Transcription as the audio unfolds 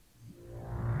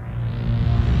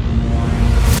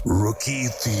Rookie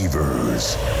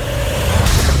Thievers.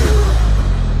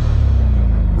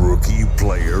 Rookie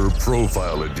Player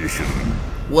Profile Edition.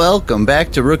 Welcome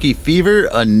back to Rookie Fever,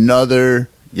 another,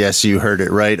 yes, you heard it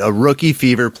right, a Rookie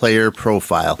Fever player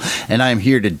profile. And I'm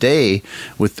here today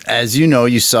with, as you know,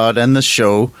 you saw it on the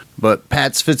show, but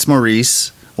Pat's Fitzmaurice,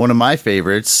 one of my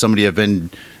favorites, somebody I've been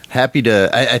happy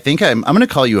to, I think I'm going to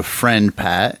call you a friend,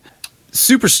 Pat.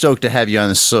 Super stoked to have you on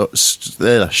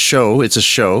the show. It's a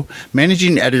show.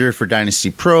 Managing editor for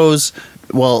Dynasty Pros.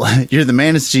 Well, you're the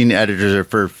managing editor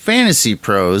for Fantasy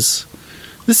Pros.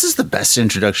 This is the best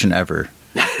introduction ever.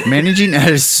 Managing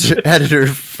editor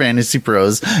Fantasy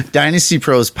Pros, Dynasty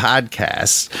Pros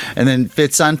podcast, and then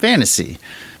Fitz on Fantasy.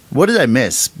 What did I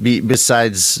miss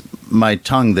besides my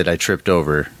tongue that I tripped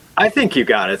over? I think you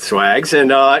got it, Swags,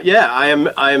 and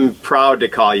I'm proud to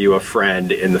call you a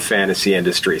friend in the fantasy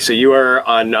industry. So you are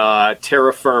on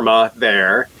terra firma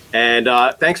there, and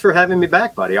thanks for having me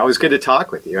back, buddy. Always good to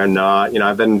talk with you, and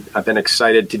I've been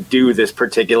excited to do this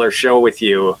particular show with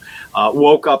you.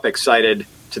 Woke up excited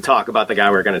to talk about the guy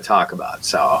we're going to talk about.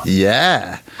 So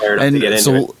yeah, fired up to get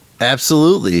into it.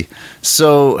 Absolutely.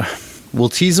 So we'll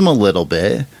tease them a little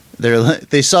bit.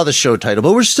 They saw the show title,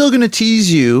 but we're still going to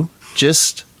tease you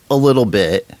just a little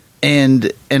bit.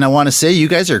 And I want to say you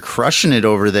guys are crushing it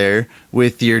over there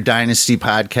with your Dynasty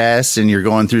podcast, and you're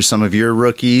going through some of your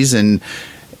rookies and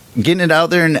getting it out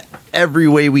there in every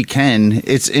way we can.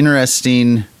 It's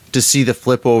interesting to see the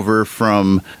flip over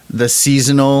from the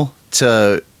seasonal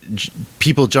to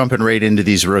people jumping right into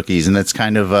these rookies. And that's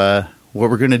kind of what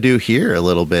we're going to do here a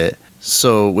little bit.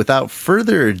 So without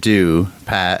further ado,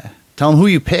 Pat, tell them who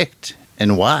you picked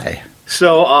and why.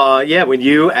 So, when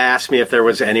you asked me if there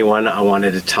was anyone I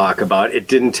wanted to talk about, it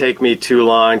didn't take me too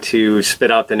long to spit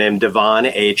out the name Devon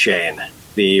Achane,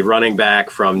 the running back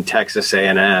from Texas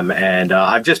A&M. And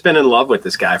I've just been in love with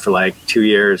this guy for like 2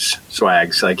 years,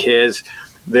 Swags. Like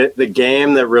the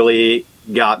game that really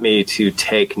got me to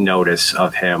take notice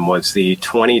of him was the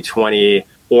 2020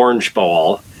 Orange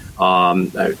Bowl.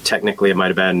 Technically, it might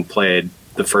have been played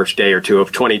the first day or two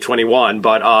of 2021,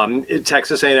 but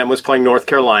Texas A&M was playing North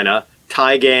Carolina.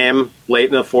 Tie game late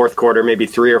in the fourth quarter, maybe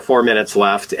 3 or 4 minutes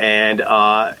left, and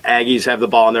Aggies have the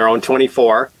ball in their own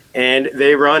 24, and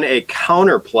they run a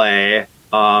counter play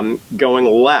going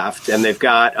left, and they've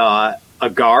got a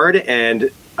guard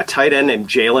and a tight end named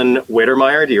Jalen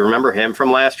Wittermeyer. Do you remember him from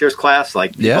last year's class?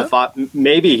 Like, people thought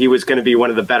maybe he was going to be one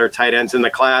of the better tight ends in the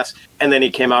class, and then he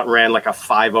came out and ran like a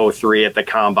 5.03 at the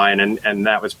combine, and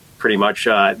that was pretty much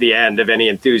the end of any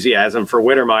enthusiasm for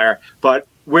Wittermeyer. But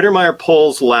Wittermeyer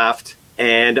pulls left,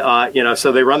 and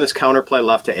so they run this counter play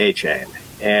left to Achane,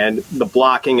 and the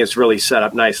blocking is really set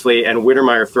up nicely, and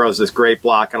Wittermeyer throws this great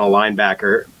block on a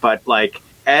linebacker, but like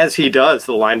as he does,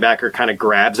 the linebacker kind of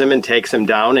grabs him and takes him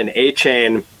down, and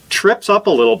Achane trips up a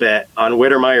little bit on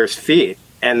Wittermeyer's feet,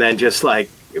 and then just like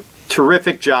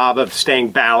terrific job of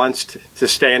staying balanced to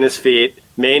stay on his feet,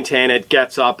 maintain it,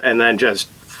 gets up, and then just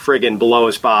friggin'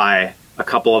 blows by a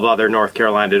couple of other North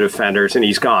Carolina defenders, and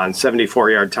he's gone.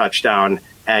 74-yard touchdown.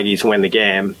 Aggies win the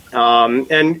game.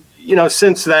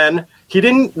 Since then, he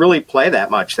didn't really play that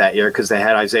much that year because they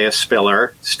had Isaiah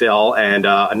Spiller still and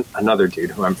another dude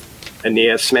who I'm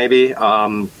Aeneas maybe.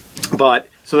 But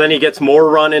so then he gets more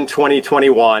run in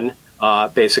 2021,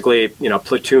 basically,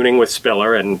 platooning with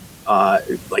Spiller, and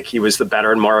he was the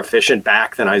better and more efficient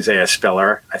back than Isaiah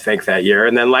Spiller, I think, that year.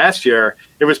 And then last year,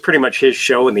 it was pretty much his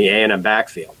show in the A&M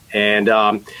backfield. And,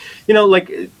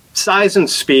 size and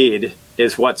speed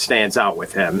is what stands out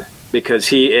with him because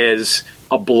he is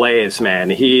a blaze, man.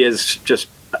 He is just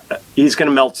he's going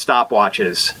to melt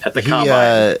stopwatches at the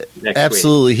combine next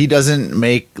absolutely week. He doesn't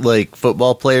make like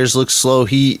football players look slow.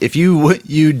 If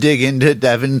you dig into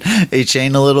Devon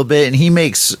Achane a little bit, and he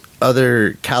makes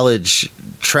other college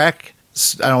track,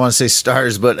 I don't want to say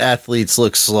stars, but athletes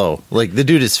look slow. Like, the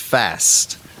dude is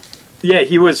fast. Yeah,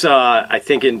 he was, I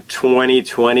think, in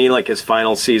 2020, like his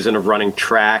final season of running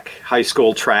track, high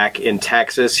school track in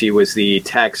Texas. He was the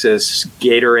Texas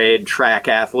Gatorade Track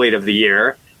Athlete of the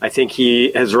Year. I think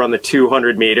he has run the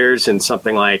 200 meters in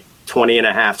something like 20 and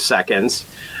a half seconds.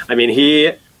 I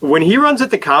mean, when he runs at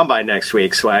the combine next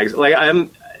week, Swags, like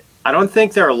I don't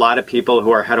think there are a lot of people who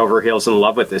are head over heels in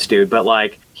love with this dude, but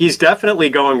like he's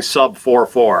definitely going sub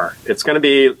 4.4. It's going to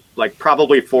be like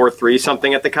probably 4.3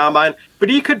 something at the combine, but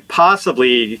he could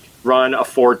possibly run a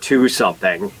 4.2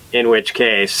 something, in which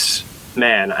case,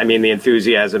 man, I mean, the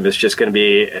enthusiasm is just going to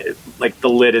be like the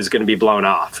lid is going to be blown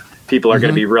off. People are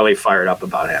going to be really fired up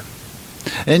about him.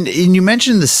 And you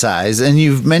mentioned the size, and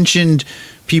you've mentioned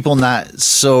people not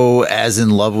so as in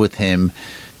love with him.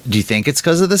 Do you think it's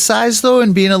because of the size, though,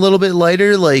 and being a little bit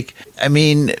lighter? Like, I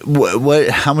mean,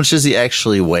 how much does he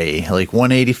actually weigh? Like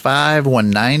 185,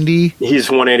 190? He's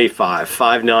 185,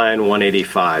 5'9",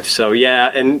 185. So,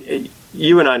 yeah, and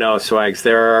you and I know, Swags,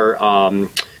 there are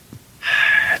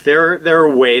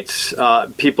weights.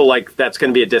 People like that's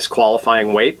going to be a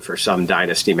disqualifying weight for some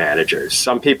dynasty managers.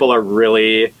 Some people are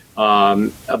really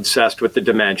obsessed with the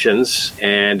dimensions,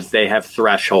 and they have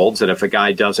thresholds. And if a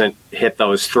guy doesn't hit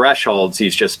those thresholds,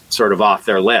 he's just sort of off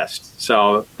their list.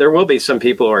 So there will be some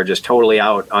people who are just totally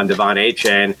out on Devon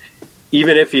Achane,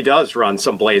 even if he does run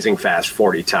some blazing fast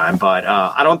 40 time. But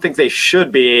I don't think they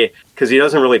should be, because he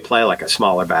doesn't really play like a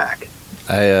smaller back.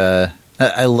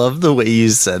 I love the way you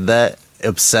said that.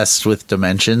 Obsessed with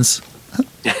dimensions.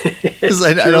 Because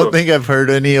I don't think I've heard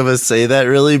any of us say that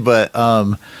really, but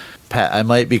Pat, I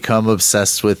might become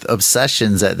obsessed with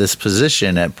obsessions at this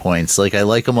position at points. Like, I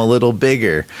like him a little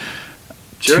bigger.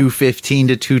 Sure. 215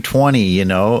 to 220, you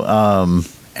know,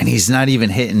 and he's not even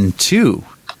hitting 2.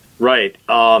 Right.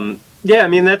 Yeah, I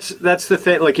mean, that's the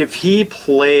thing. Like, if he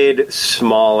played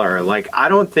smaller, like, I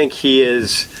don't think he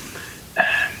is,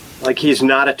 like, he's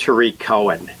not a Tariq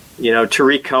Cohen. You know,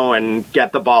 Tariq Cohen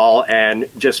get the ball and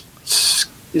just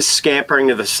scampering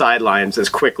to the sidelines as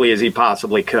quickly as he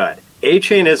possibly could.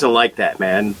 Achane isn't like that,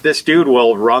 man. This dude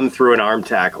will run through an arm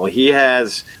tackle. He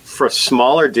has, for a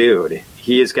smaller dude,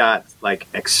 he has got, like,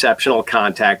 exceptional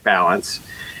contact balance.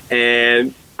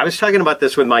 And I was talking about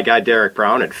this with my guy Derek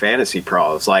Brown at Fantasy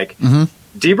Pros. Like,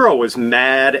 Debro was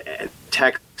mad at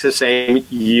Texas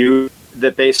A&M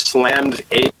that they slammed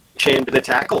Achane to the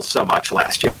tackle so much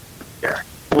last year.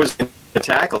 It was the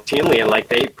tackle routinely, and, like,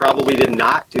 they probably did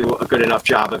not do a good enough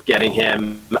job of getting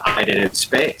him hidden in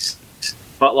space.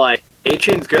 But, like,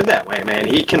 Achane's good that way, man.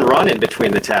 He can run in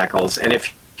between the tackles, and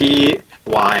if he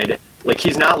wide, like,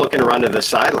 he's not looking to run to the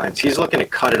sidelines. He's looking to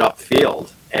cut it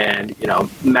upfield and, you know,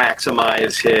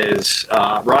 maximize his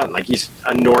run. Like, he's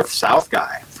a north-south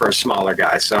guy for a smaller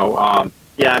guy. So,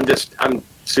 yeah, I'm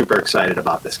super excited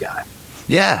about this guy.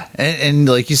 Yeah, and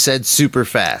like you said, super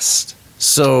fast.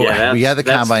 So yeah, we got the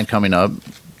combine coming up.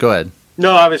 Go ahead.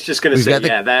 No, I was just going to say,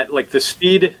 that, like, the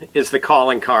speed is the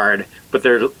calling card, but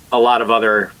there's a lot of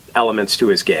other elements to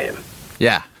his game.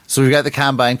 Yeah. So we've got the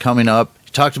combine coming up.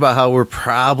 You talked about how we're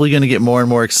probably going to get more and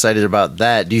more excited about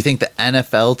that. Do you think the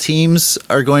NFL teams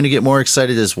are going to get more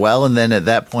excited as well? And then at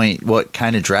that point, what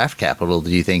kind of draft capital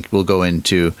do you think will go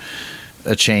into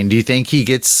Achane? Do you think he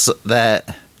gets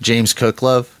that James Cook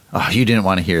love? Oh, you didn't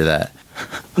want to hear that.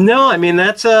 No, I mean,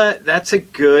 that's a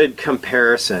good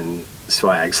comparison,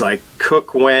 Swags. Like,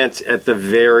 Cook went at the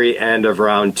very end of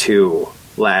round 2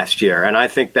 last year, and I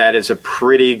think that is a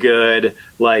pretty good,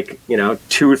 like, you know,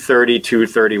 230,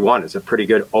 231 is a pretty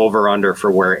good over-under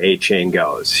for where Achane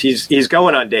goes. He's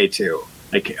going on day 2.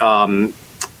 Like,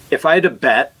 if I had to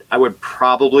bet, I would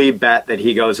probably bet that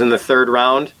he goes in the 3rd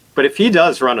round, but if he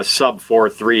does run a sub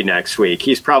 4.3 next week,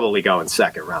 he's probably going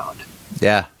 2nd round.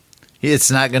 Yeah.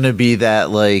 It's not going to be that,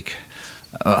 like,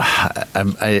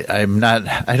 I'm not,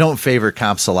 I don't favor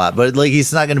comps a lot, but, like,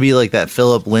 he's not going to be like that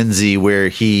Philip Lindsay where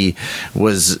he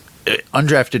was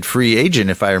undrafted free agent,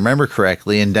 if I remember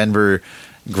correctly, and Denver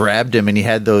grabbed him and he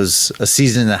had a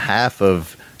season and a half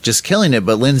of just killing it.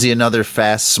 But Lindsay, another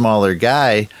fast, smaller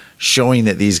guy, showing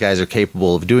that these guys are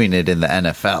capable of doing it in the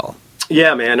NFL.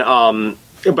 Yeah, man.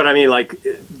 But I mean, like,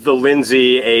 the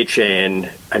Lindsay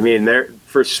Achane, I mean,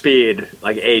 for speed,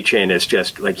 like, Achane is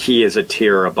just, like, he is a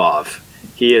tier above.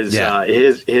 He is,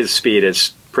 his speed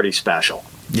is pretty special.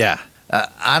 Yeah.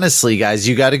 Honestly, guys,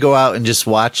 you got to go out and just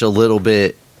watch a little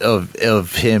bit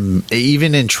of him,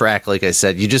 even in track. Like I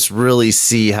said, you just really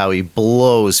see how he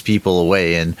blows people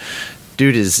away, and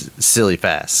dude is silly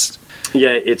fast.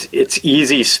 Yeah, it's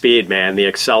easy speed, man. The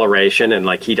acceleration, and,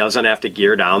 like, he doesn't have to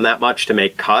gear down that much to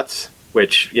make cuts,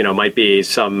 which, you know, might be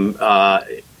some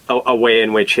a way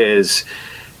in which his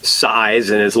size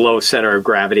and his low center of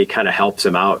gravity kind of helps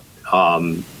him out.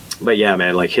 But yeah,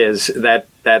 man, like,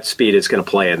 that speed is going to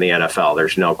play in the NFL.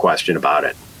 There's no question about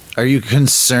it. Are you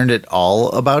concerned at all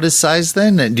about his size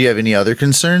then? Do you have any other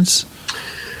concerns?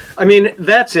 I mean,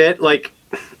 that's it. Like,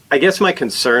 I guess my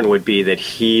concern would be that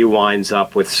he winds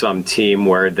up with some team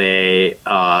where they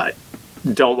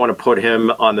don't want to put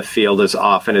him on the field as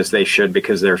often as they should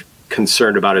because they're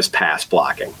concerned about his pass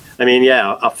blocking. I mean,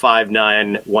 yeah, a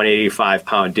 5'9",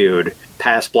 185-pound dude,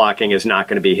 pass blocking is not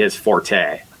going to be his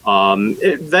forte.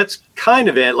 That's kind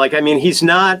of it. Like, I mean,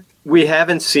 we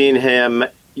haven't seen him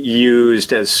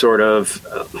used as sort of,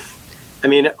 I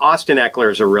mean, Austin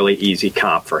Eckler is a really easy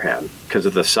comp for him because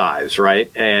of the size,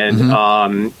 right?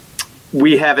 And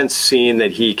we haven't seen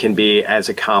that he can be as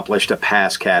accomplished a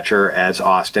pass catcher as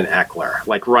Austin Eckler,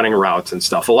 like running routes and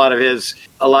stuff. A lot of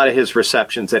his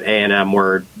receptions at A&M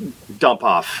were dump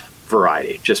off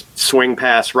variety, just swing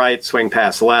pass right, swing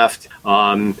pass left.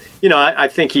 I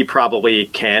think he probably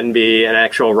can be an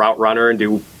actual route runner and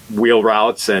do wheel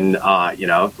routes and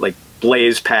like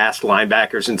blaze past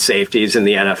linebackers and safeties in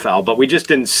the NFL, but we just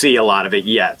didn't see a lot of it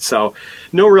yet. So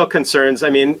no real concerns. I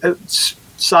mean,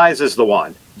 size is the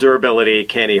one. Durability,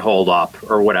 can he hold up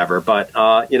or whatever? But,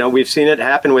 we've seen it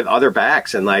happen with other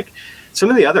backs and like some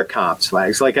of the other comps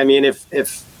flags. Like, I mean,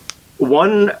 if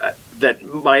one that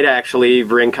might actually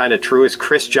ring kind of true is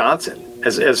Chris Johnson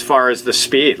as far as the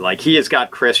speed. Like, he has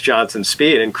got Chris Johnson's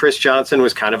speed, and Chris Johnson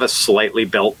was kind of a slightly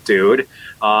built dude,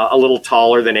 a little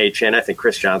taller than Achane. I think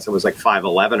Chris Johnson was like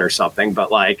 5'11" or something,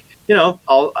 but like,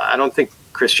 I don't think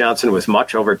Chris Johnson was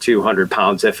much over 200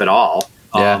 pounds, if at all.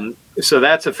 Yeah. So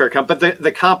that's a fair comp. But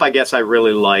the comp I guess I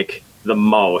really like the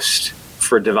most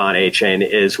for Devon Achane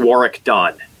is Warrick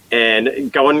Dunn. And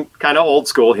going kind of old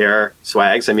school here,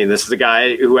 Swags. I mean, this is a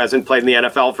guy who hasn't played in the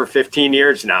NFL for 15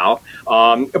 years now.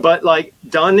 But like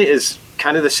Dunn is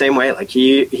kind of the same way. Like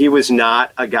he was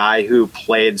not a guy who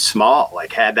played small,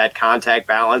 like had that contact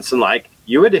balance. And like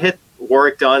you had to hit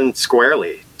Warrick Dunn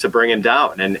squarely to bring him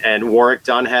down. And Warrick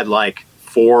Dunn had like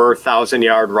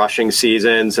 4,000-yard rushing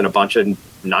seasons and a bunch of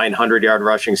 900-yard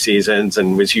rushing seasons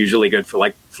and was usually good for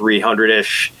like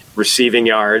 300-ish receiving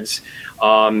yards.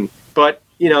 But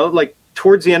like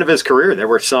towards the end of his career, there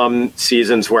were some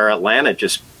seasons where Atlanta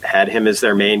just had him as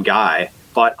their main guy.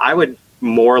 But I would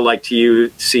more like to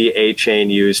see Achane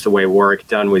used the way Warrick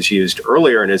Dunn was used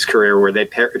earlier in his career, where they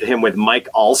paired him with Mike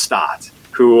Allstott,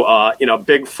 who,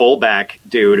 big fullback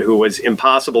dude who was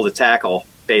impossible to tackle,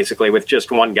 basically, with just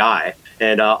one guy.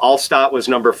 And Allstott was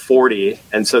number 40,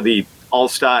 and so the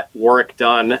Allstott-Warrick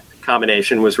Dunn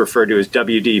combination was referred to as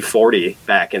WD-40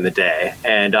 back in the day.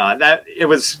 And it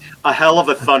was a hell of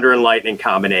a thunder and lightning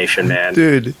combination, man.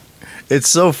 Dude, it's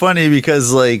so funny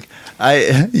because like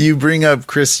you bring up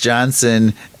Chris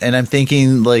Johnson, and I'm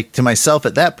thinking like to myself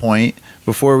at that point,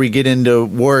 before we get into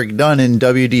Warrick Dunn and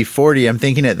WD-40, I'm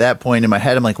thinking at that point in my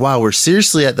head, I'm like, wow, we're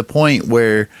seriously at the point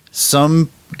where some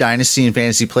dynasty and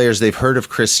fantasy players, they've heard of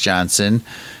Chris Johnson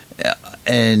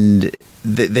and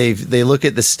they look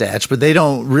at the stats, but they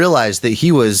don't realize that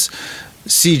he was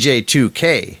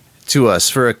CJ2K to us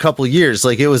for a couple years.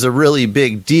 Like, it was a really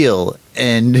big deal.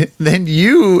 And then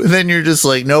you're just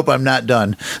like, nope, I'm not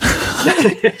done.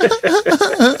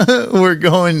 We're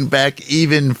going back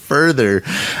even further.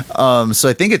 So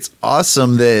I think it's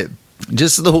awesome that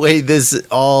just the way this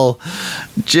all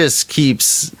just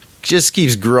keeps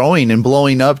growing and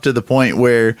blowing up to the point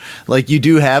where like you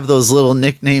do have those little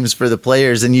nicknames for the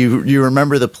players and you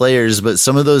remember the players, but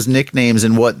some of those nicknames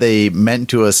and what they meant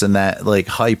to us and that like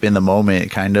hype in the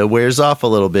moment kind of wears off a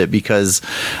little bit because,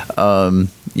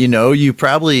 you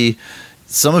probably,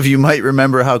 some of you might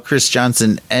remember how Chris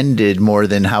Johnson ended more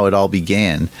than how it all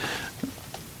began.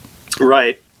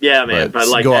 Right. Yeah, man. But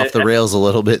like, go off the rails a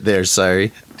little bit there.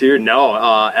 Sorry. Dude, no.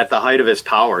 At the height of his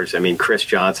powers, I mean, Chris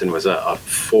Johnson was a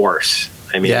force.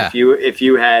 I mean, yeah. if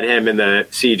you had him in the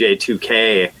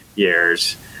CJ2K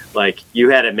years, like you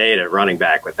had it made at running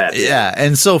back with that. Yeah,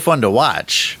 and so fun to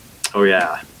watch. Oh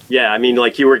yeah, yeah. I mean,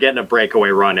 like you were getting a breakaway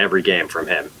run every game from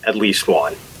him, at least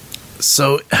one.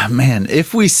 So, man,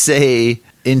 if we say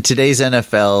in today's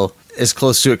NFL, as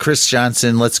close to a Chris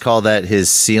Johnson, let's call that his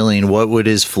ceiling, what would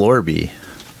his floor be?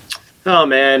 Oh,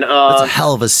 man. That's a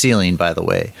hell of a ceiling, by the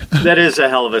way. That is a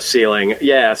hell of a ceiling.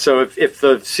 Yeah, so if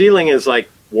the ceiling is like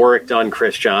Warrick Dunn,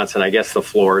 Chris Johnson, I guess the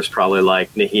floor is probably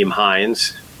like Nyheim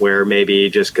Hines, where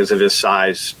maybe just because of his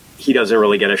size, he doesn't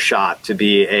really get a shot to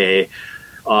be a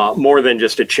more than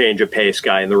just a change of pace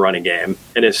guy in the running game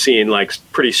and is seen like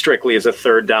pretty strictly as a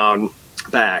third down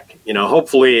back.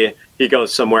 Hopefully he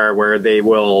goes somewhere where they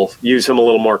will use him a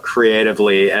little more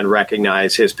creatively and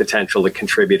recognize his potential to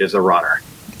contribute as a runner.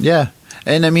 Yeah.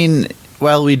 And I mean,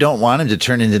 while we don't want him to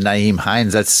turn into Nyheim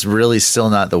Hines, that's really still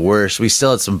not the worst. We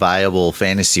still had some viable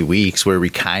fantasy weeks where we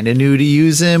kind of knew to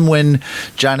use him when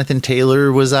Jonathan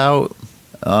Taylor was out.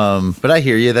 But I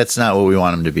hear you. That's not what we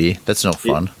want him to be. That's no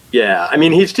fun. Yeah. I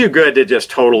mean, he's too good to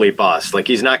just totally bust. Like,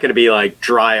 he's not going to be like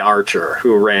Dry Archer,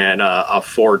 who ran a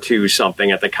 4.2 something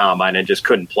at the combine and just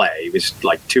couldn't play. He was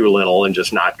like too little and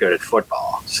just not good at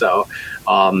football. So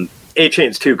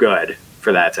Achane's too good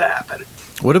for that to happen.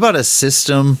 What about a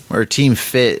system or a team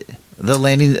fit? The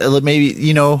landing,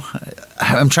 maybe,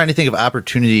 I'm trying to think of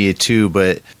opportunity too,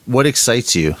 but what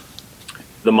excites you?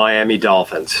 The Miami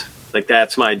Dolphins. Like,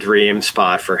 that's my dream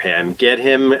spot for him. Get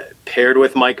him paired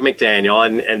with Mike McDaniel,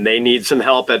 and they need some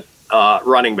help at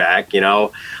running back.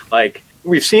 Like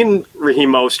we've seen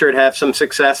Raheem Mostert have some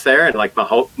success there, and like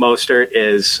Mostert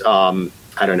is,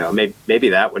 I don't know, maybe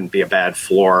that wouldn't be a bad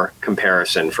floor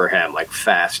comparison for him, like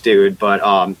fast dude. But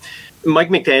Mike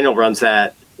McDaniel runs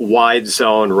that wide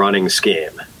zone running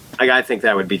scheme. Like, I think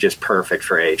that would be just perfect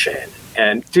for Achane.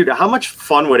 And dude, how much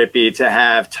fun would it be to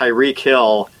have Tyreek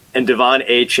Hill and Devon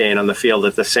Achane on the field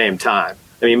at the same time?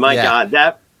 I mean, my God,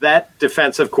 that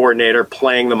defensive coordinator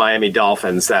playing the Miami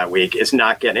Dolphins that week he's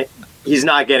not getting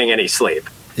any sleep.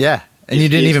 Yeah. And you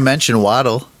didn't even mention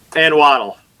Waddle. And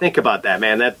Waddle. Think about that,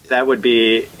 man. That would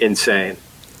be insane.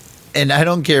 And I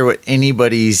don't care what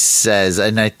anybody says,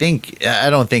 and I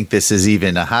don't think this is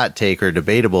even a hot take or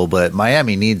debatable, but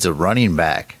Miami needs a running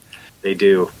back. They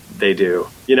do.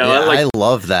 I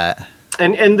love that.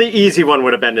 And the easy one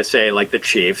would have been to say, like, the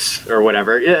Chiefs or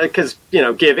whatever, because,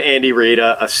 give Andy Reid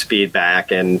a speed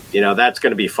back, and, that's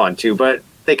going to be fun, too. But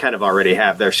they kind of already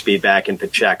have their speed back in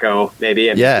Pacheco, maybe.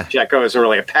 And Pacheco isn't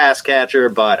really a pass catcher,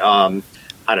 but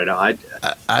I don't know.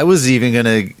 I was even going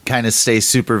to kind of stay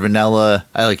super vanilla.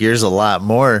 I like yours a lot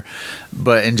more,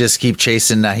 and just keep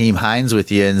chasing Nyheim Hines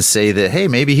with you and say that, hey,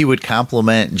 maybe he would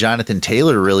complement Jonathan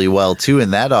Taylor really well, too,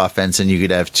 in that offense, and you could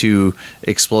have two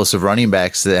explosive running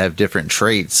backs that have different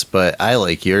traits, but I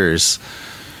like yours.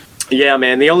 Yeah,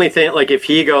 man. The only thing, like, if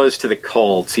he goes to the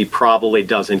Colts, he probably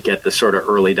doesn't get the sort of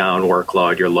early down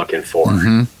workload you're looking for.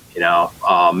 Mm-hmm.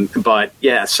 But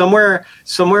yeah, somewhere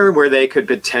where they could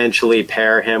potentially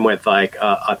pair him with like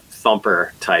a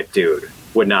thumper type dude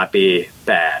would not be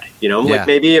bad. Like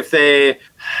maybe if I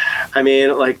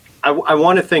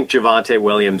want to think Javonte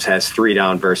Williams has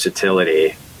 3-down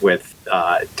versatility with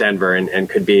Denver and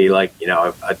could be like,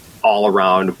 a all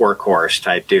around workhorse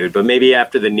type dude. But maybe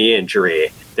after the knee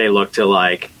injury, they look to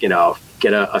like,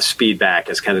 get a speed back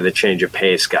as kind of the change of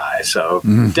pace guy. So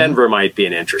Denver might be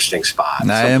an interesting spot.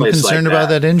 I am concerned about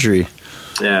that injury.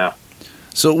 Yeah.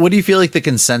 So what do you feel like the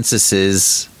consensus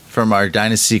is from our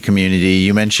dynasty community?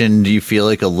 You mentioned you feel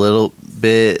like a little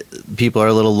bit people are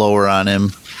a little lower on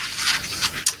him.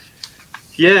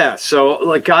 Yeah, so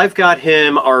like I've got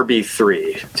him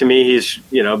RB3. To me, he's,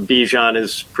 Bijan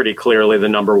is pretty clearly the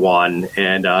number one,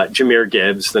 and Jahmyr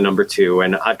Gibbs the number two,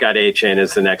 and I've got Achane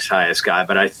as the next highest guy.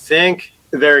 But I think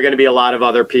there are going to be a lot of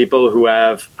other people who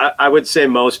have, I would say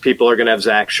most people are going to have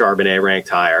Zach Charbonnet ranked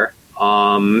higher.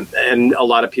 And a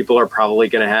lot of people are probably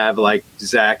going to have like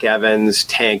Zach Evans,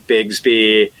 Tank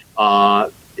Bigsby,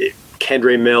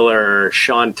 Kendre Miller,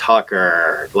 Sean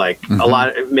Tucker, like a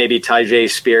lot, maybe Tyjae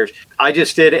Spears. I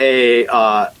just did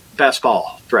a best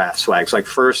ball draft swags, like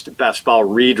first best ball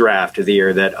redraft of the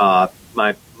year that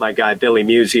my guy Billy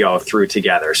Musio threw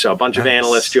together. So a bunch of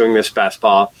analysts doing this best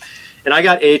ball. And I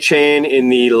got Achane in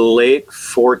the late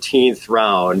 14th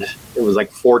round. It was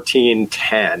like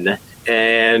 14-10.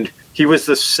 And he was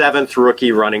the 7th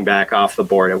rookie running back off the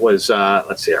board. It was,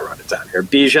 let's see, I wrote it down here.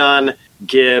 Bijan,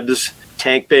 Gibbs,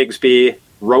 Tank Bigsby,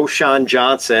 Roshan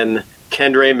Johnson,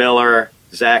 Kendre Miller,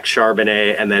 Zach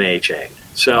Charbonnet, and then Achane.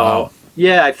 So,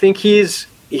 yeah, I think he's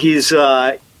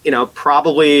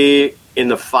probably in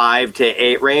the 5 to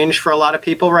 8 range for a lot of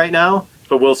people right now.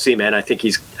 But we'll see, man. I think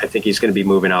he's going to be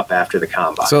moving up after the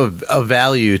combine. So a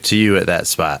value to you at that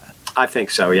spot. I think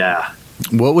so, yeah.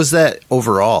 What was that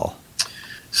overall?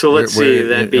 So let's see.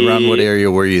 That'd be around what area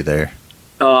were you there?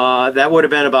 That would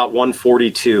have been about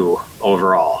 142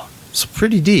 overall. So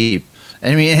pretty deep.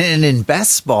 I mean, and in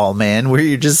best ball, man, where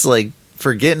you're just like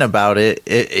forgetting about it,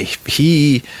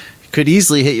 he could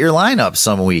easily hit your lineup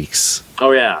some weeks.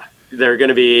 Oh yeah, there are going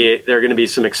to be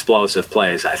some explosive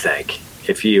plays, I think,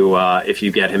 if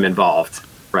you get him involved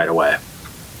right away.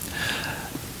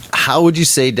 How would you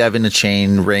say Devon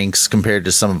Achane ranks compared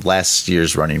to some of last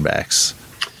year's running backs?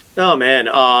 Oh man,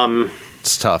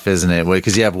 it's tough, isn't it?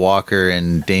 Because you have Walker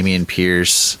and Dameon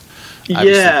Pierce,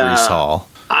 obviously Breece Hall.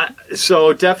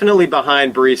 So definitely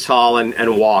behind Breece Hall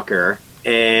and Walker.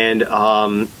 And,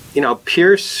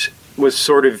 Pierce was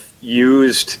sort of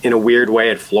used in a weird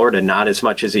way at Florida, not as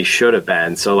much as he should have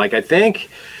been. So, like, I think,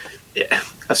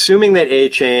 assuming that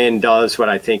Achane does what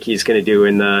I think he's going to do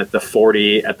in the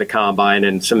 40 at the combine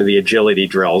and some of the agility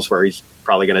drills where he's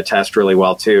probably going to test really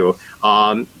well, too.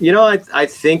 I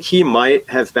think he might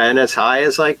have been as high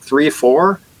as, like,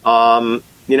 3-4.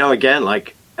 Again,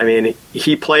 like, I mean,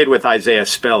 he played with Isaiah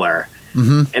Spiller.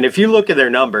 Mm-hmm. And if you look at their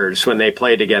numbers when they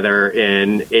played together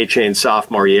in Achane's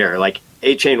sophomore year, like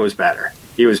Achane was better.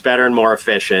 He was better and more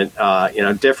efficient,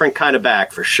 different kind of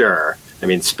back for sure. I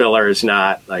mean, Spiller is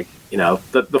not like,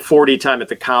 the 40 time at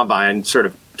the combine sort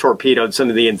of torpedoed some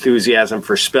of the enthusiasm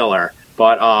for Spiller.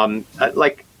 But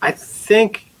I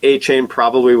think Achane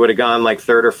probably would have gone like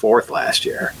 3rd or 4th last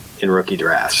year in rookie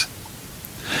drafts.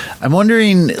 I'm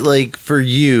wondering, like, for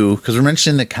you, because we're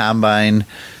mentioning the combine,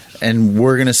 and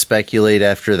we're going to speculate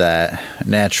after that,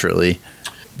 naturally.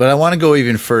 But I want to go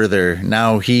even further.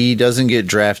 Now, he doesn't get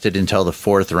drafted until the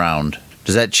 4th round.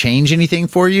 Does that change anything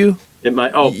for you? It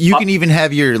might. You can even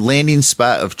have your landing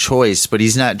spot of choice, but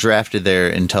he's not drafted there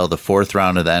until the 4th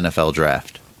round of the NFL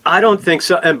draft. I don't think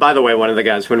so. And by the way, one of the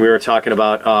guys, when we were talking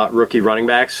about rookie running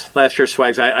backs last year,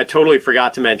 Swags, I totally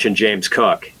forgot to mention James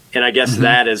Cook. And I guess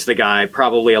that is the guy,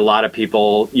 probably a lot of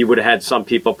people, you would have had some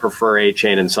people prefer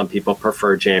Achane and some people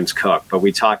prefer James Cook. But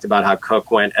we talked about how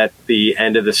Cook went at the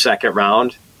end of the 2nd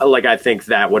round. Like, I think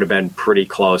that would have been pretty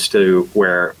close to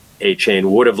where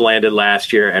Achane would have landed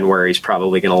last year and where he's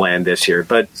probably going to land this year.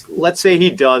 But let's say he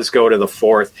does go to the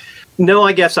 4th. No,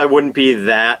 I guess I wouldn't be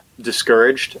that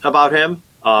discouraged about him.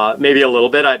 Maybe a little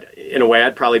bit. In a way,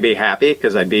 I'd probably be happy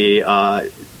because I'd be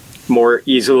more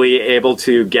easily able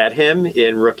to get him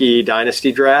in rookie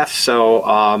dynasty drafts.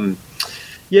 So,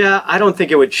 yeah, I don't think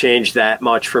it would change that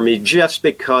much for me just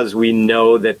because we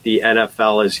know that the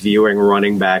NFL is viewing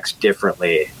running backs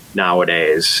differently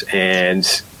nowadays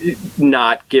and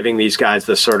not giving these guys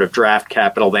the sort of draft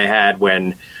capital they had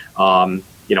when,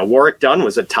 Warwick Dunn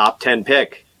was a top 10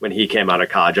 pick when he came out of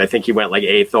college. I think he went like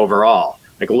 8th overall.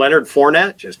 Like Leonard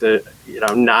Fournette,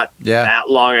 not that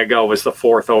long ago, was the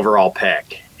 4th overall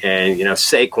pick. And,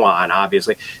 Saquon,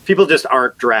 obviously. People just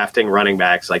aren't drafting running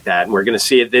backs like that. And we're going to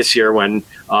see it this year when,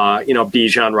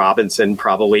 Bijan Robinson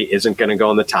probably isn't going to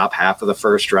go in the top half of the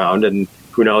 1st round. And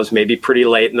who knows, maybe pretty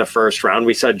late in the 1st round.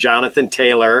 We saw Jonathan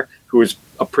Taylor, who was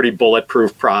a pretty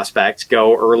bulletproof prospect,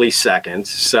 go early 2nd.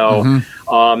 So,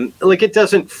 it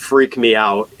doesn't freak me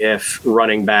out if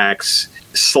running backs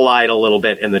slide a little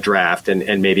bit in the draft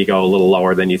and maybe go a little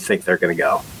lower than you think they're going to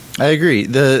go. I agree.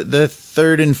 The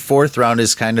 3rd and 4th round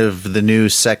is kind of the new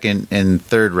 2nd and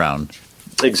 3rd round.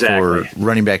 Exactly. For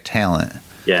running back talent.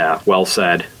 Yeah, well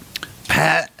said.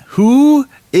 Pat, who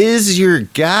is your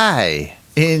guy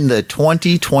in the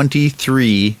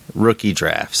 2023 rookie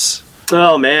drafts?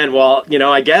 Oh man, well,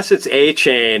 I guess it's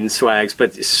Achane, Swags,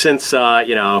 but since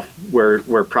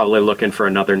we're probably looking for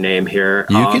another name here.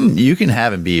 You can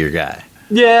have him be your guy.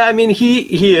 Yeah, I mean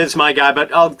he is my guy,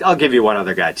 but I'll give you one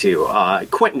other guy too.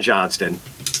 Quentin Johnston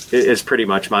is pretty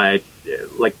much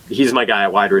he's my guy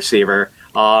at wide receiver.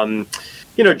 Jordan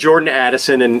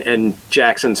Addison and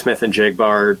Jackson Smith and Jigba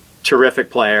are terrific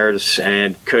players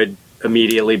and could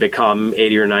immediately become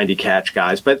 80 or 90 catch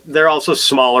guys, but they're also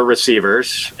smaller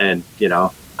receivers. And,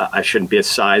 I shouldn't be a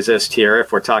sizeist here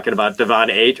if we're talking about on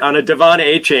a Devon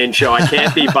Achane show. I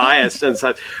can't be biased and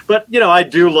such. But, I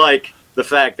do like the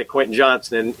fact that Quentin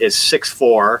Johnston is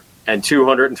 6'4" and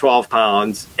 212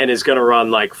 pounds and is going to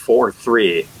run like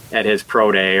 4.3 at his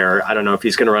pro day, or I don't know if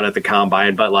he's going to run at the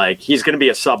combine, but he's going to be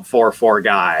a sub 4.4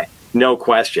 guy, no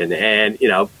question. And,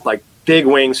 big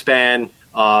wingspan,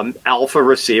 alpha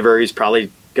receiver. He's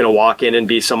probably going to walk in and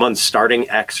be someone's starting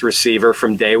X receiver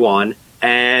from day one.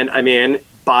 And I mean,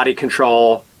 body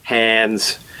control,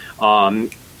 hands.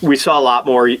 We saw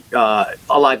a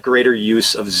lot greater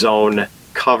use of zone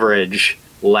coverage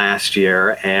last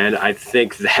year. And I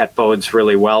think that bodes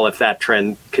really well if that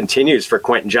trend continues for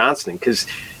Quentin Johnston. Because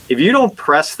if you don't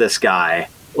press this guy,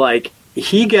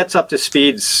 he gets up to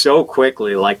speed so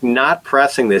quickly, not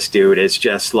pressing this dude is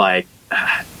just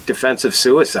defensive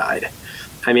suicide.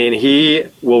 I mean, he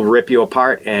will rip you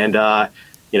apart and,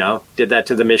 did that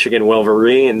to the Michigan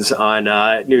Wolverines on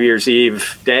New Year's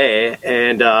Eve day.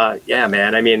 And, yeah,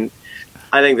 man, I mean,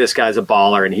 I think this guy's a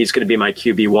baller and he's going to be my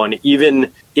QB1,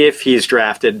 even if he's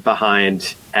drafted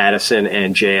behind Addison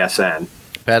and JSN.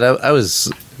 Pat, I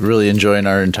was really enjoying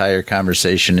our entire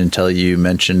conversation until you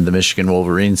mentioned the Michigan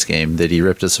Wolverines game that he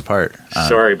ripped us apart.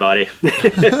 Sorry, buddy.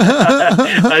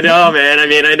 I know, man. I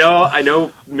mean, I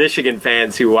know Michigan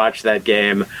fans who watch that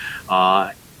game.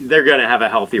 They're going to have a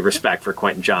healthy respect for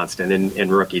Quentin Johnston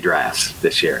in rookie drafts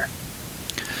this year.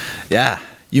 Yeah.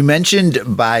 You mentioned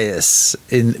bias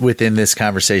within this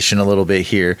conversation a little bit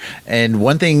here. And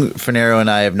one thing Finero and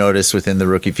I have noticed within the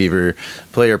Rookie Fever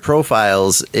player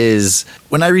profiles is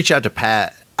when I reach out to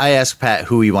Pat, I ask Pat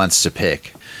who he wants to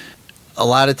pick. A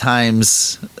lot of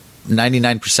times,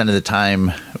 99% of the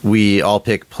time, we all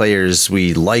pick players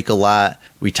we like a lot.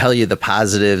 We tell you the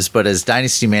positives, but as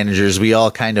dynasty managers, we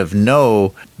all kind of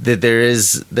know that there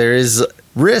is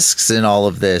risks in all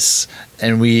of this,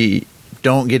 and we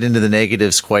don't get into the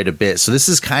negatives quite a bit. So this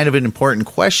is kind of an important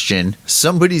question.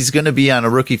 Somebody's going to be on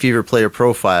a Rookie Fever player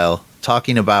profile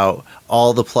talking about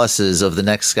all the pluses of the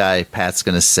next guy Pat's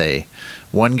going to say.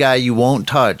 One guy you won't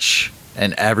touch,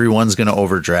 and everyone's going to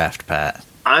overdraft, Pat.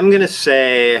 I'm going to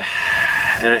say,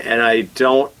 and I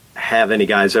don't have any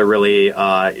guys that are really,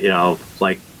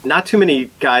 like not too many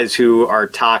guys who are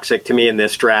toxic to me in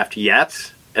this draft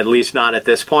yet, at least not at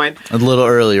this point. A little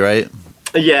early, right?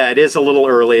 Yeah, it is a little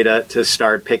early to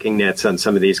start picking nits on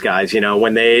some of these guys.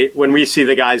 When we see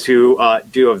the guys who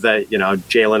do have the,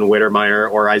 Jalen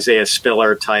Wittermeyer or Isaiah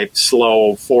Spiller type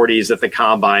slow 40s at the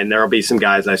combine, there will be some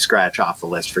guys I scratch off the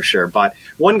list for sure. But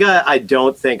one guy I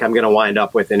don't think I'm going to wind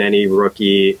up with in any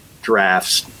rookie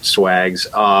drafts, Swags,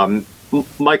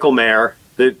 Michael Mayer,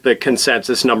 the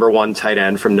consensus number 1 tight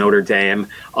end from Notre Dame.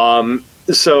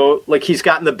 So he's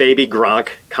gotten the baby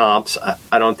Gronk comps.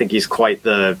 I don't think he's quite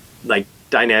the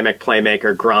dynamic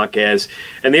playmaker Gronk is.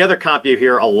 And the other comp you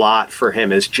hear a lot for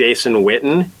him is Jason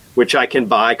Witten, which I can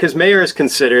buy because Mayer is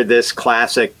considered this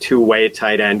classic two-way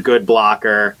tight end, good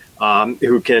blocker,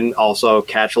 who can also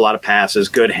catch a lot of passes,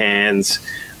 good hands,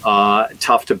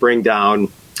 tough to bring down.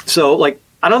 So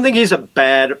I don't think he's a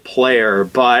bad player,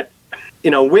 but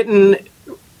Witten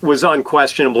was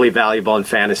unquestionably valuable in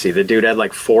fantasy. The dude had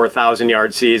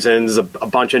 4,000-yard seasons, a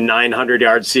bunch of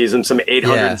 900-yard seasons, some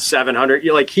 800,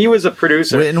 700. He was a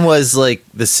producer. Witten was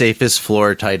the safest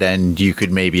floor tight end you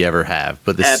could maybe ever have,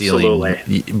 but the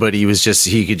ceiling. But he was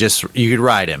you could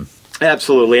ride him.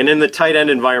 Absolutely. And in the tight end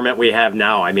environment we have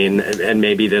now, and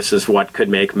maybe this is what could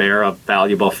make Mayer a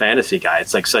valuable fantasy guy.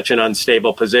 It's such an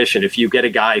unstable position. If you get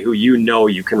a guy who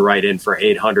you can write in for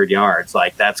 800 yards,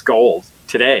 that's gold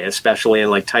today, especially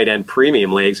in tight end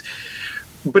premium leagues.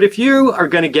 But if you are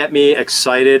going to get me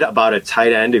excited about a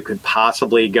tight end who could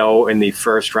possibly go in the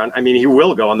first round, he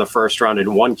will go in the first round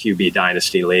in 1 QB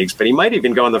dynasty leagues, but he might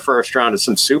even go in the first round of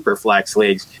some super flex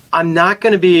leagues. I'm not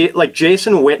going to be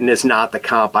Jason Witten is not the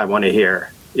comp I want to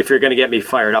hear. If you're going to get me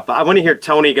fired up, I want to hear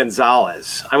Tony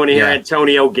Gonzalez. I want to hear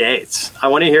Antonio Gates. I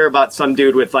want to hear about some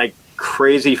dude with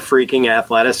crazy freaking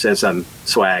athleticism,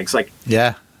 Swags.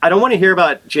 I don't want to hear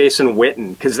about Jason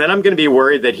Witten because then I'm going to be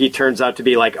worried that he turns out to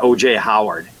be like O.J.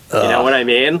 Howard. You know what I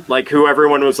mean? Who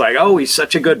everyone was he's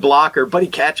such a good blocker, but he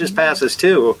catches passes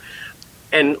too.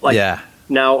 And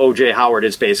now O.J. Howard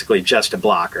is basically just a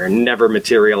blocker and never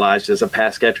materialized as a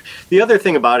pass catcher. The other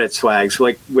thing about it, Swags,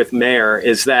 with Mayer,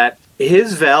 is that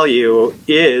his value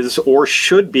is or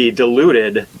should be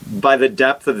diluted by the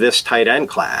depth of this tight end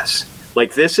class.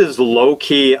 This is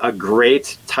low-key a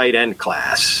great tight end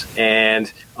class.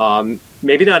 And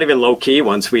maybe not even low-key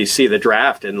once we see the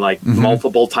draft and,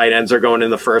 multiple tight ends are going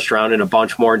in the first round and a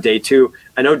bunch more in day 2.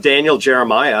 I know Daniel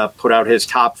Jeremiah put out his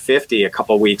top 50 a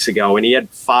couple weeks ago, and he had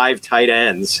 5 tight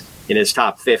ends in his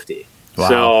top 50. Wow.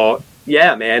 So,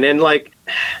 yeah, man. And,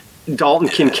 Dalton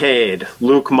Kincaid,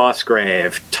 Luke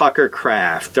Musgrave, Tucker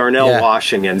Kraft, Darnell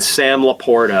Washington, Sam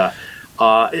Laporta,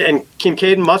 and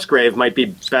Kincaid and Musgrave might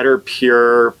be better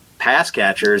pure pass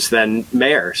catchers than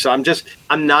Mayer. So I'm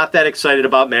not that excited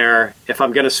about Mayer. If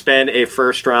I'm going to spend a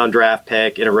first round draft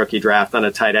pick in a rookie draft on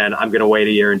a tight end, I'm going to wait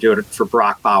a year and do it for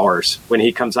Brock Bowers when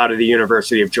he comes out of the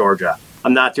University of Georgia.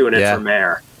 I'm not doing it for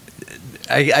Mayer.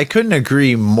 I couldn't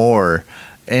agree more.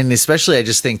 And especially, I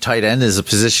just think tight end is a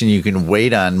position you can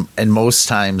wait on, and most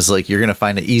times, you're going to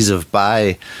find an ease of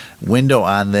buy window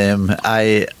on them.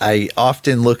 I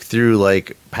often look through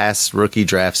past rookie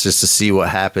drafts just to see what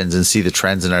happens and see the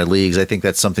trends in our leagues. I think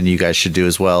that's something you guys should do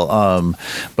as well.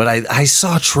 But I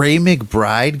saw Trey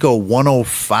McBride go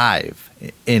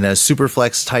 105 in a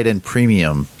Superflex tight end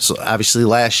premium. So obviously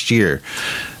last year,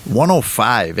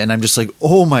 105, and I'm just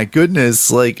oh my goodness,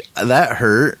 that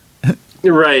hurt.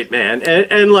 Right, man.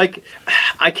 And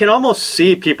I can almost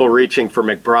see people reaching for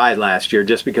McBride last year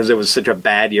just because it was such a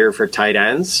bad year for tight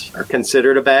ends, or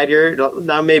considered a bad year.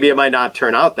 Now, maybe it might not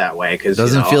turn out that way.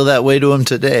 Doesn't feel that way to him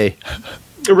today.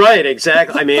 Right,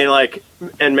 exactly.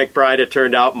 And McBride, it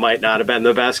turned out, might not have been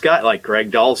the best guy. Greg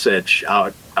Dulcich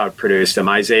outproduced him,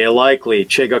 Isaiah Likely,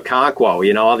 Chiga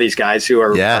Okonkwo, all these guys who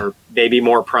are maybe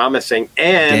more promising.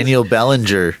 And Daniel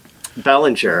Bellinger,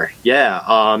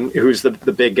 who's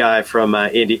the big guy from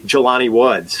Indy, Jelani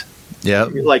Woods. Yeah.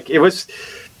 It was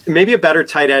maybe a better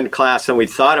tight end class than we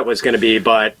thought it was going to be,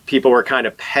 but people were kind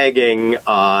of pegging,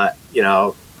 McBride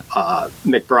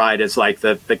as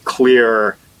the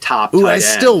clear top tight end. I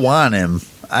still want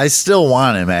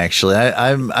him. Actually.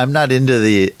 I'm not into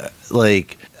the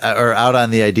or out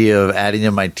on the idea of adding to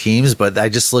my teams, but I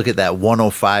just look at that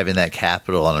 105 in that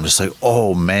capital and I'm just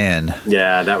oh man.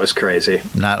 Yeah, that was crazy.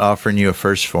 Not offering you a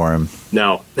first for him.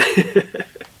 No.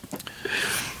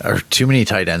 Or too many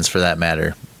tight ends for that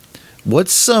matter.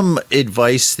 What's some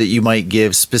advice that you might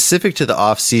give specific to the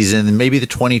offseason, maybe the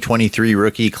 2023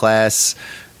 rookie class,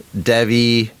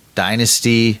 Devy,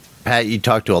 Dynasty? Pat, you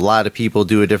talk to a lot of people,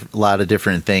 do a lot of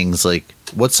different things.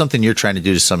 What's something you're trying to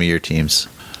do to some of your teams?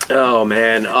 Oh,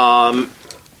 man.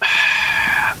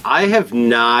 I have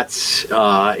not,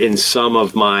 in some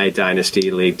of my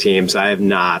Dynasty League teams, I have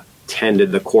not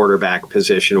tended the quarterback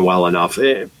position well enough.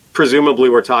 Presumably,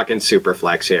 we're talking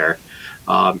Superflex here,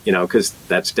 because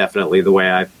that's definitely the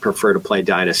way I prefer to play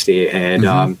Dynasty. And,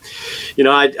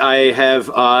 I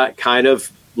have kind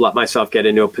of let myself get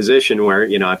into a position where,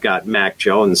 I've got Mac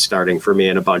Jones starting for me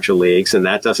in a bunch of leagues, and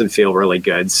that doesn't feel really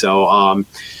good. So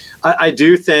I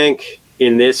do think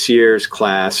in this year's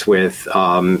class with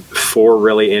 4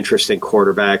 really interesting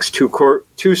quarterbacks,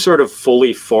 two sort of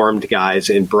fully formed guys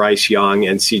in Bryce Young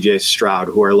and CJ Stroud,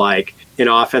 who are like an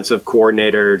offensive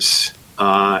coordinator's,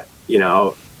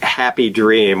 happy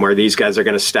dream where these guys are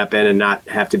going to step in and not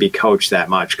have to be coached that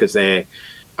much because they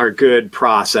are good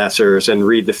processors and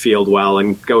read the field well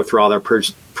and go through all their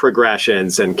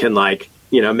progressions and can make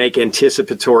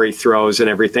anticipatory throws and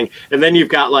everything. And then you've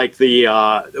got like the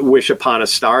wish upon a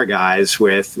star guys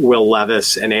with Will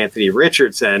Levis and Anthony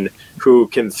Richardson who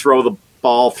can throw the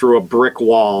ball through a brick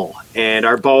wall and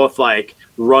are both like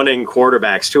running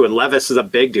quarterbacks too. And Levis is a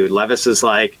big dude. Levis is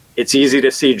like, it's easy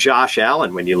to see Josh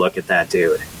Allen when you look at that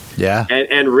dude. Yeah.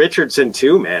 And Richardson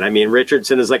too, man. I mean,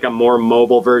 Richardson is like a more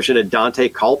mobile version of Dante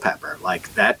Culpepper.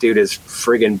 Like that dude is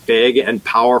friggin' big and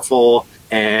powerful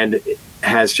and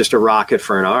has just a rocket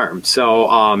for an arm. So,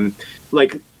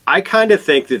 I kind of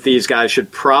think that these guys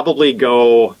should probably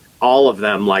go, all of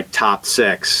them, like top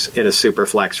 6 in a super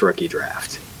flex rookie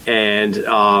draft. And,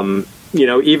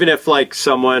 even if like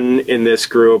someone in this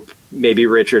group, maybe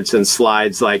Richardson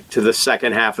slides like to the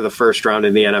second half of the first round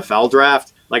in the NFL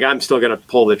draft, like I'm still going to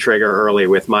pull the trigger early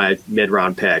with my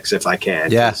mid-round picks if I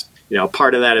can. Yeah.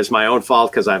 Part of that is my own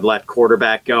fault because I've let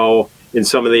quarterback go in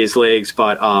some of these leagues,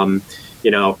 but,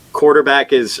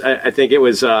 quarterback is, I think it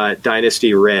was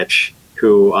Dynasty Rich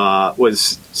who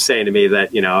was saying to me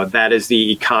that, that is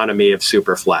the economy of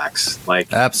Superflex.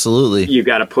 Like, absolutely. You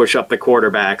got to push up the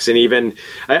quarterbacks. And even,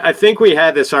 I think we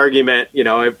had this argument,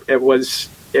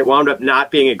 it wound up not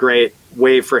being a great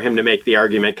way for him to make the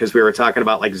argument because we were talking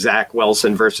about like Zach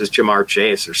Wilson versus Jamar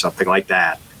Chase or something like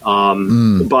that.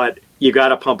 But you got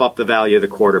to pump up the value of the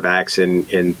quarterbacks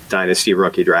in dynasty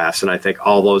rookie drafts. And I think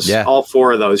all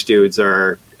 4 of those dudes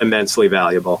are immensely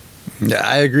valuable. Yeah,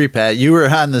 I agree, Pat. You were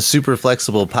on the Super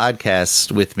Flexible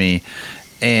podcast with me,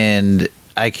 and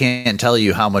I can't tell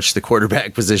you how much the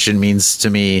quarterback position means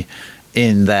to me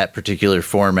in that particular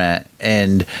format.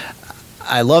 And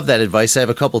I love that advice. I have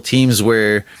a couple teams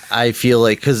where I feel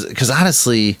like, because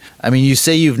honestly, I mean, you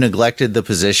say you've neglected the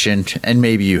position, and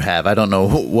maybe you have. I don't know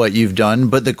what you've done,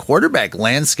 but the quarterback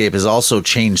landscape has also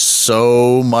changed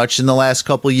so much in the last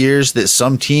couple years that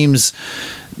some teams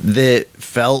that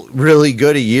felt really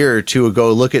good a year or two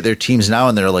ago look at their teams now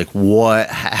and they're like, what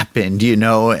happened?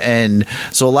 And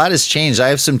so a lot has changed. I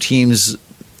have some teams,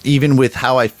 even with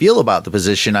how I feel about the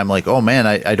position, I'm like, oh man,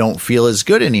 I don't feel as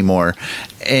good anymore.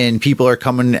 And people are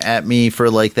coming at me for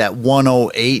like that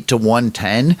 108 to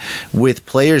 110 with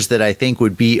players that I think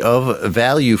would be of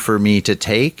value for me to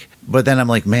take. But then I'm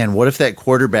like, man, what if that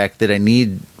quarterback that I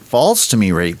need falls to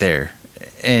me right there?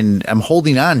 And I'm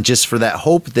holding on just for that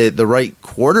hope that the right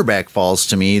quarterback falls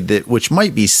to me, which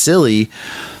might be silly,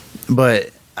 but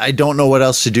I don't know what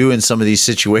else to do in some of these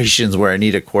situations where I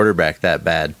need a quarterback that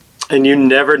bad. And you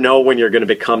never know when you're going to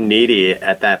become needy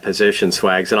at that position,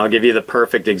 Swags. And I'll give you the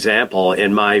perfect example.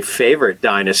 In my favorite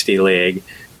dynasty league,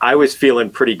 I was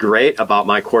feeling pretty great about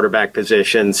my quarterback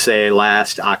position, say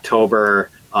last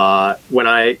October, when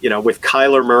with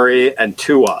Kyler Murray and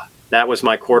Tua. That was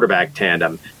my quarterback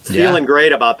tandem. Feeling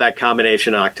great about that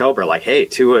combination in October. Like, hey,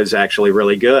 Tua is actually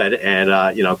really good. And,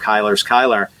 Kyler's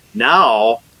Kyler.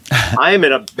 Now, I am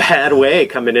in a bad way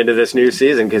coming into this new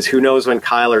season because who knows when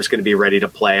Kyler's going to be ready to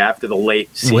play after the late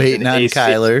season. Waiting on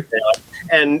Kyler.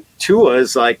 And Tua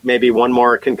is like maybe one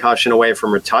more concussion away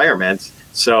from retirement.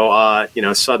 So,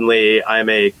 suddenly I'm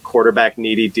a quarterback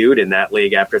needy dude in that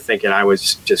league after thinking I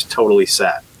was just totally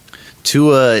set.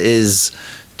 Tua is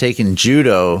taking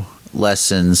judo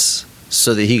lessons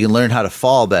so that he can learn how to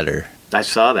fall better. I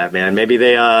saw that, man. Maybe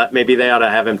they ought to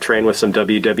have him train with some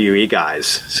WWE guys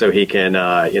so he can,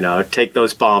 take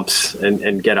those bumps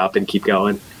and get up and keep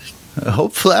going.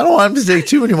 Hopefully, I don't want him to take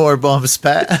too many more bumps,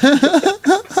 Pat.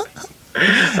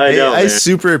 I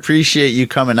super appreciate you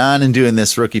coming on and doing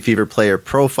this Rookie Fever player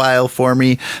profile for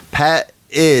me. Pat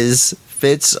is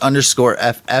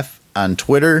Fitz_FF on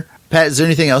Twitter. Pat, is there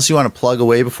anything else you want to plug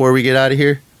away before we get out of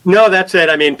here? No, that's it.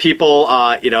 I mean, people,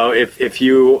 if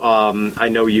you, I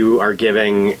know you are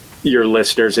giving your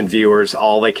listeners and viewers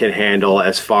all they can handle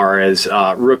as far as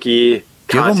rookie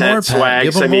Give them more, Pat. swags.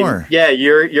 Give them I mean, more. yeah,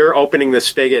 you're opening the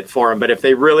spigot for them. But if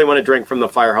they really want to drink from the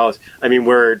fire hose, I mean,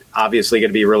 we're obviously going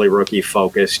to be really rookie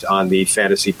focused on the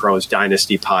Fantasy Pros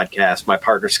Dynasty podcast. My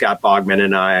partner Scott Bogman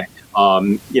and I,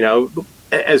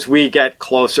 as we get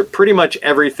closer, pretty much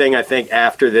everything I think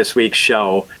after this week's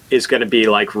show is going to be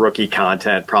like rookie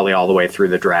content, probably all the way through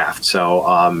the draft.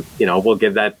 So, we'll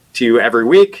give that to you every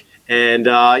week. And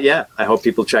I hope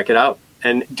people check it out.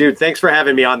 And dude, thanks for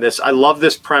having me on this. I love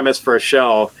this premise for a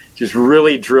show. Just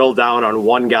really drill down on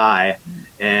one guy.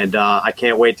 And I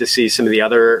can't wait to see some of the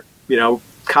other,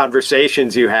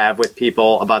 conversations you have with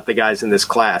people about the guys in this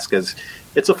class, because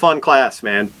it's a fun class,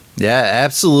 man. Yeah,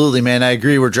 absolutely, man. I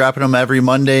agree. We're dropping them every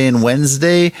Monday and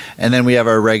Wednesday, and then we have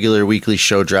our regular weekly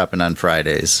show dropping on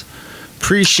Fridays.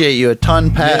 Appreciate you a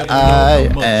ton, Pat. I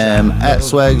am at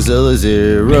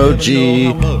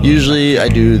Swagzilla0G. Usually I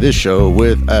do this show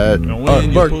with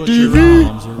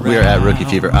 @ArtBarkTV. We are at Rookie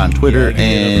Fever on Twitter,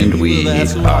 and we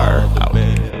are out.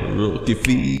 Rookie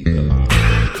Fever.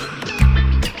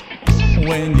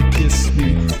 When you kiss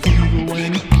me, fever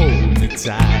when you hold me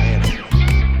tight.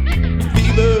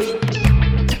 Fever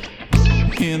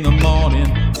in the morning,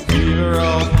 fever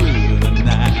all through the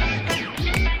night.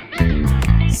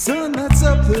 Sun lights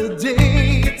up the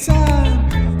daytime,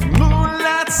 moon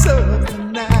lights up the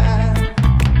night.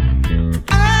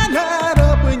 I light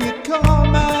up when you call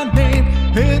my name,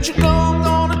 and you know I'm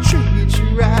gonna treat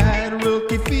you right.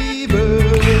 Rookie Fever.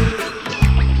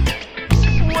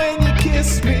 When you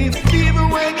kiss me, fever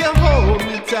when you hold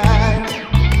me tight.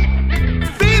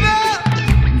 Fever,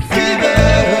 fever,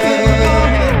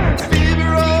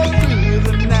 fever all through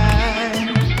the night.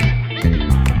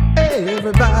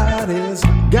 Everybody's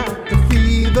got the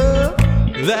fever,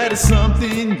 that is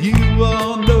something you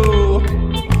all know.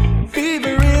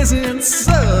 Fever isn't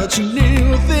such a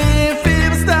new thing,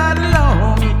 fever started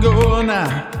long ago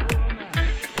now.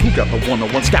 Who got the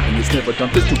one-on-one scouting has never done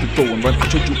this to before and run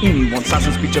control to anyone.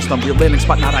 Silence be just unreal, landing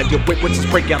spot not ideal. Wait, what's this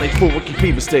breakout? A full Rookie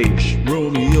Fever stage.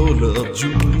 Romeo loved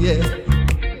Juliet.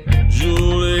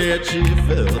 Juliet, she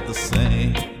felt the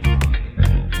same.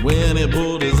 When he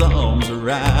put his arms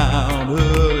around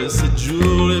her, he said,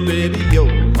 Julie, baby, you're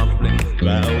my flame.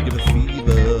 I'll give it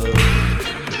fever.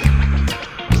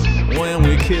 When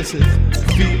we kiss it,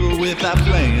 fever without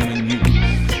planning you.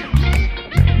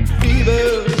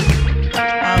 Fever,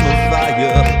 I'm a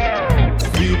fire.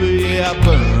 Fever, yeah, I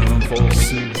burn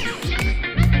forsooth.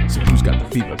 So who's got the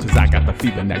fever? Cause I got the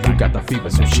fever. Now you got the fever.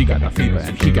 So she got the fever.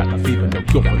 And he got the fever. No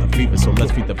go for the fever. So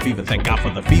let's feed the fever. Thank God for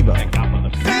the fever. Thank God for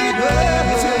the fever.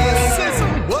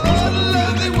 What a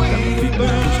lovely way to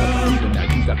burn. Now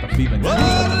you got the fever. Now you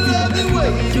got the fever.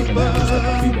 Now you got the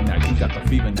fever. Now you got the fever. Now you got the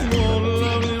fever. Now